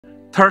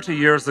30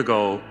 years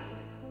ago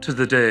to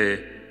the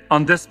day,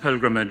 on this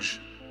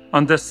pilgrimage,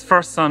 on this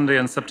first Sunday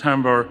in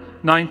September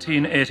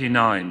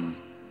 1989,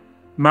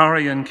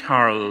 Marion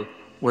Carroll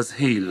was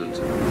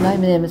healed. My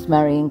name is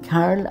Marion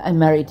Carroll. I'm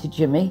married to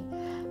Jimmy.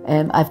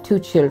 I have 2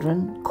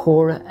 children,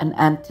 Cora and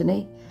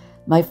Anthony.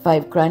 My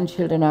 5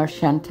 grandchildren are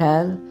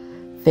Chantal,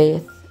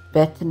 Faith,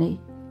 Bethany,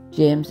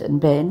 James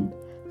and Ben.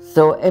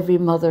 So every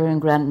mother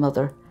and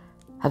grandmother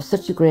have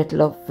such a great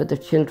love for their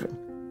children.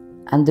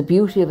 And the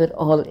beauty of it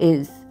all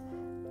is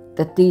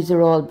that these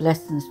are all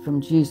blessings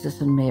from Jesus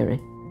and Mary.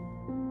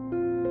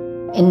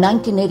 In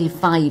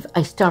 1985,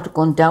 I started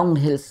going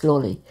downhill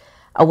slowly.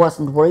 I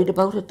wasn't worried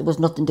about it. There was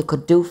nothing they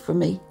could do for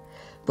me.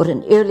 But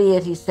in early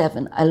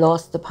 87, I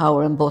lost the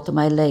power in both of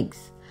my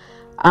legs.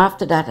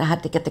 After that, I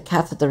had to get the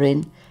catheter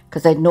in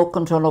because I had no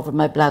control over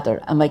my bladder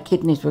and my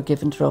kidneys were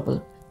giving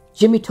trouble.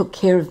 Jimmy took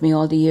care of me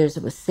all the years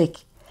I was sick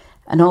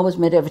and always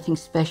made everything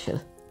special.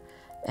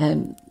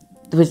 There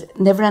was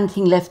never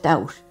anything left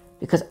out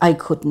because I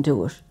couldn't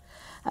do it.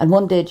 And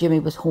one day Jimmy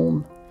was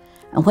home,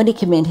 and when he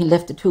came in, he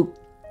left the 2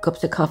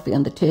 cups of coffee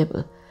on the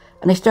table,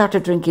 and I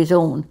started drinking his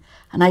own.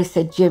 And I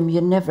said, "Jim,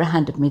 you never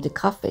handed me the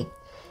coffee."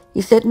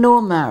 He said,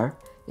 "No, Mar,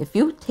 if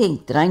you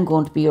think that I'm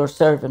going to be your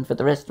servant for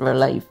the rest of our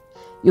life,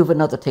 you have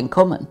another thing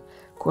coming."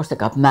 Of course, I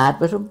got mad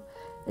with him.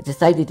 I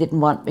decided he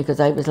didn't want me because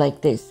I was like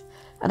this,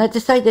 and I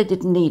decided I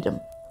didn't need him.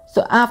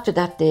 So after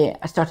that day,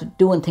 I started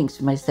doing things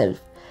for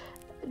myself,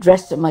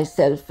 dressing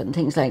myself and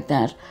things like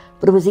that.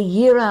 But it was a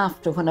year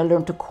after when I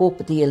learned to cope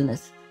with the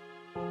illness.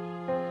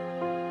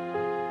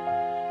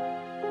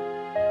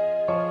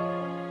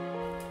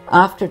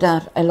 After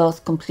that, I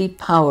lost complete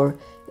power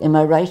in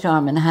my right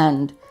arm and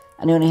hand,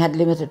 and I only had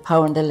limited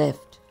power in the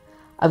left.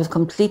 I was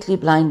completely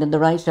blind in the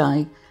right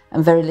eye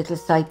and very little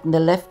sight in the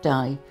left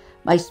eye.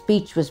 My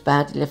speech was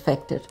badly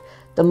affected.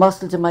 The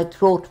muscles in my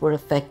throat were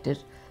affected.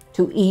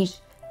 To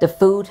eat, the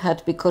food had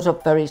to be cut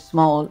up very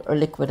small or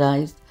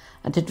liquidized,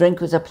 and to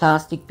drink was a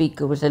plastic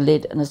beaker with a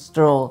lid and a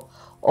straw.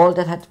 All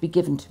that had to be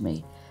given to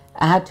me.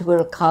 I had to wear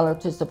a collar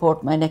to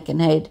support my neck and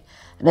head,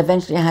 and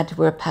eventually I had to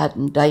wear pad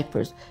and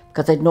diapers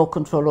because I had no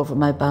control over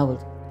my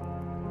bowels.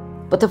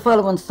 But the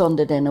following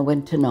Sunday then I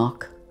went to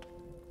Knock.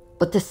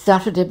 But the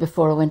Saturday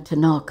before I went to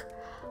Knock,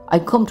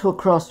 I'd come to a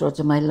crossroads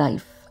in my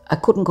life. I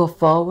couldn't go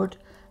forward,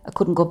 I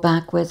couldn't go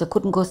backwards, I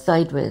couldn't go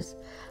sideways.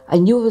 I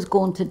knew I was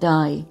going to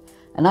die,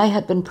 and I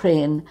had been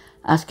praying,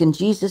 asking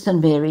Jesus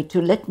and Mary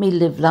to let me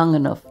live long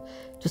enough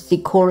to see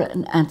Cora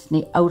and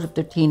Anthony out of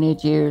their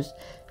teenage years,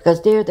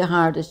 because they're the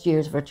hardest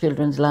years of our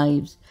children's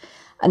lives.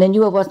 And I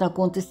knew I was not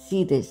going to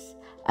see this,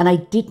 and I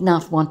did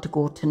not want to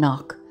go to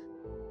Knock.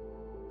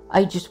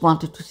 I just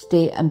wanted to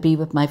stay and be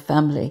with my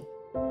family.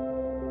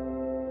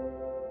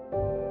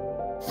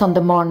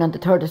 Sunday morning on the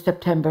 3rd of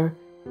September,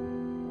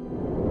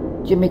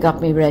 Jimmy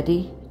got me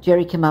ready.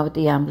 Jerry came out with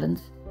the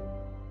ambulance.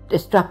 They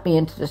strapped me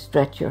into the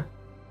stretcher.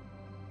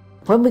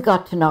 When we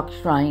got to Knock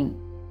Shrine,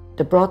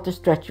 they brought the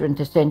stretcher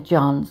into St.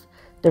 John's,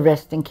 the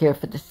resting care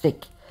for the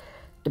sick.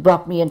 They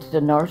brought me into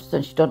the nurse,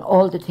 and she done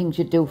all the things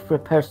you do for a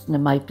person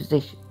in my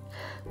position.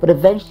 But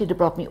eventually they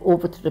brought me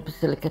over to the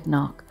Basilica at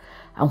Knock.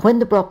 And when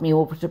they brought me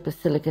over to the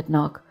Basilica at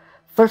Knock,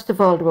 first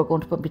of all they were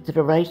going to put me to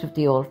the right of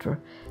the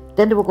altar,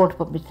 then they were going to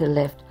put me to the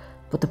left,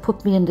 but they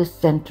put me in the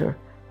centre,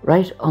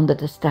 right under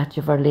the statue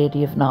of Our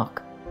Lady of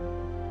Knock.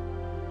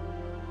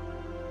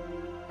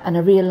 And I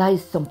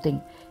realised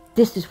something.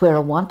 This is where I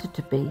wanted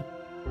to be,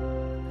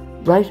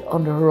 right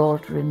under her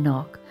altar in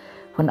Knock.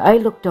 When I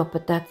looked up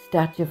at that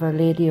statue of Our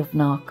Lady of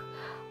Knock,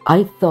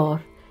 I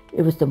thought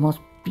it was the most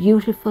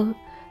beautiful,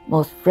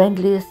 most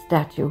friendliest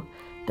statue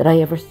that I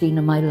ever seen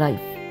in my life.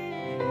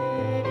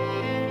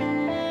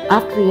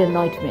 After he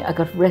anointed me, I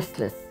got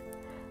restless.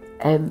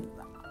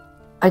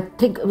 I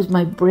think it was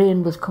my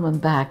brain was coming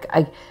back.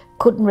 I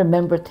couldn't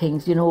remember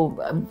things,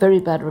 I'm very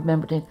bad at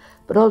remembering things,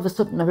 but all of a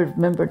sudden I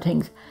remembered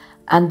things.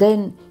 And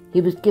then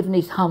he was giving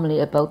his homily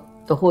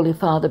about the Holy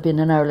Father being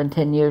in Ireland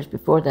 10 years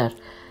before that.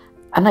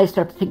 And I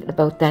started thinking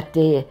about that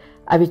day.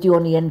 I was the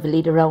only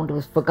invalid around who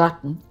was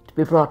forgotten to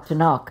be brought to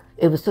Knock.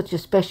 It was such a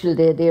special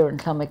day there in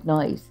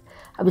Clonmacnoise.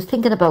 I was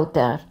thinking about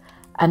that.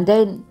 And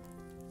then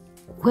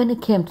when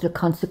it came to the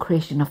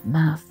consecration of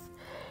Mass,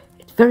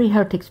 it's very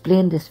hard to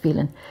explain this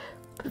feeling.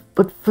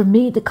 But for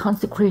me, the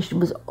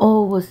consecration was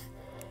always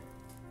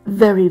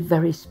very,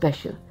 very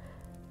special.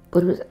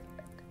 But it was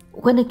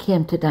when it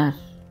came to that,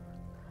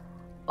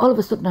 all of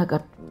a sudden I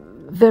got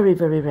very,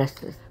 very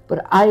restless.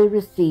 But I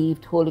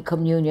received Holy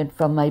Communion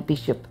from my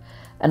bishop.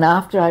 And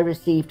after I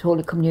received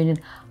Holy Communion,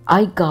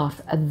 I got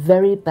a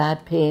very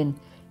bad pain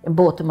in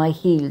both of my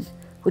heels,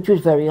 which was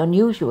very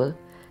unusual.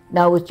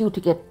 Now I was due to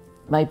get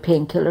my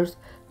painkillers,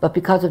 but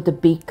because of the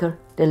beaker,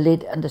 the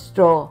lid and the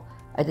straw,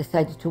 I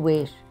decided to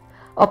wait.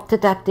 Up to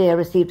that day I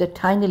received a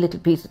tiny little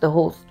piece of the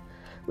host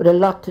with a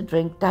lot to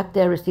drink. That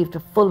day I received a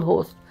full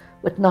host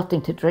with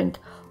nothing to drink.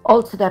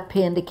 Also that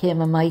pain that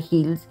came in my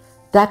heels,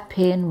 that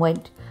pain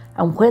went.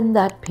 And when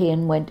that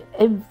pain went,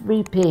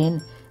 every pain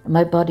in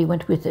my body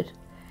went with it.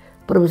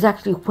 But it was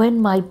actually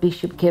when my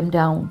bishop came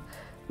down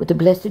with the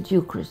Blessed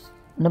Eucharist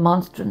and the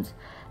monstrance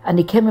And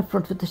he came in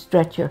front with the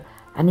stretcher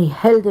and he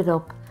held it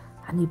up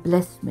and he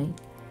blessed me.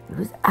 It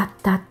was at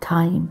that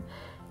time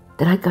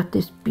that I got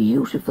this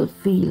beautiful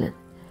feeling,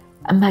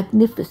 a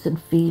magnificent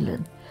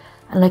feeling,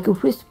 and like a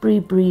whispery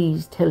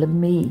breeze telling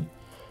me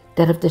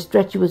that if the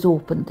stretcher was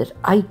open, that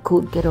I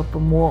could get up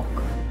and walk.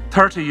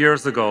 30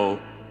 years ago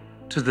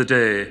to the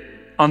day,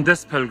 on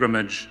this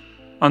pilgrimage,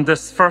 on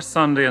this first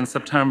Sunday in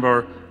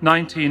September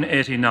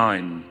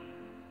 1989,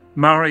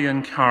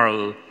 Marion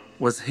Carroll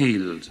was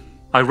healed.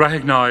 I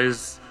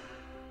recognize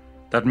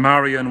that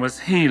Marion was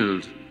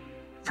healed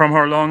from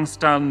her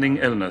long-standing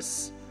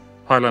illness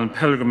while on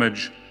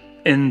pilgrimage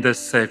in this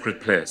sacred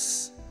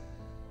place.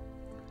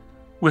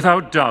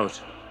 Without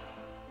doubt,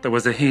 there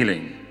was a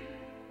healing,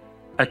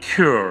 a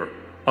cure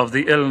of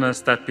the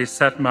illness that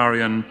beset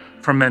Marion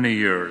for many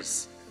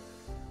years.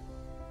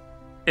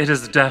 It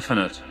is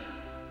definite,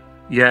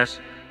 yet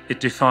it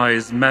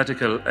defies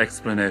medical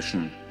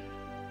explanation.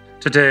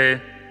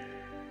 Today,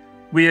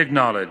 we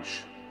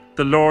acknowledge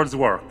the Lord's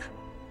work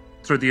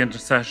through the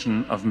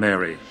intercession of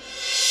Mary.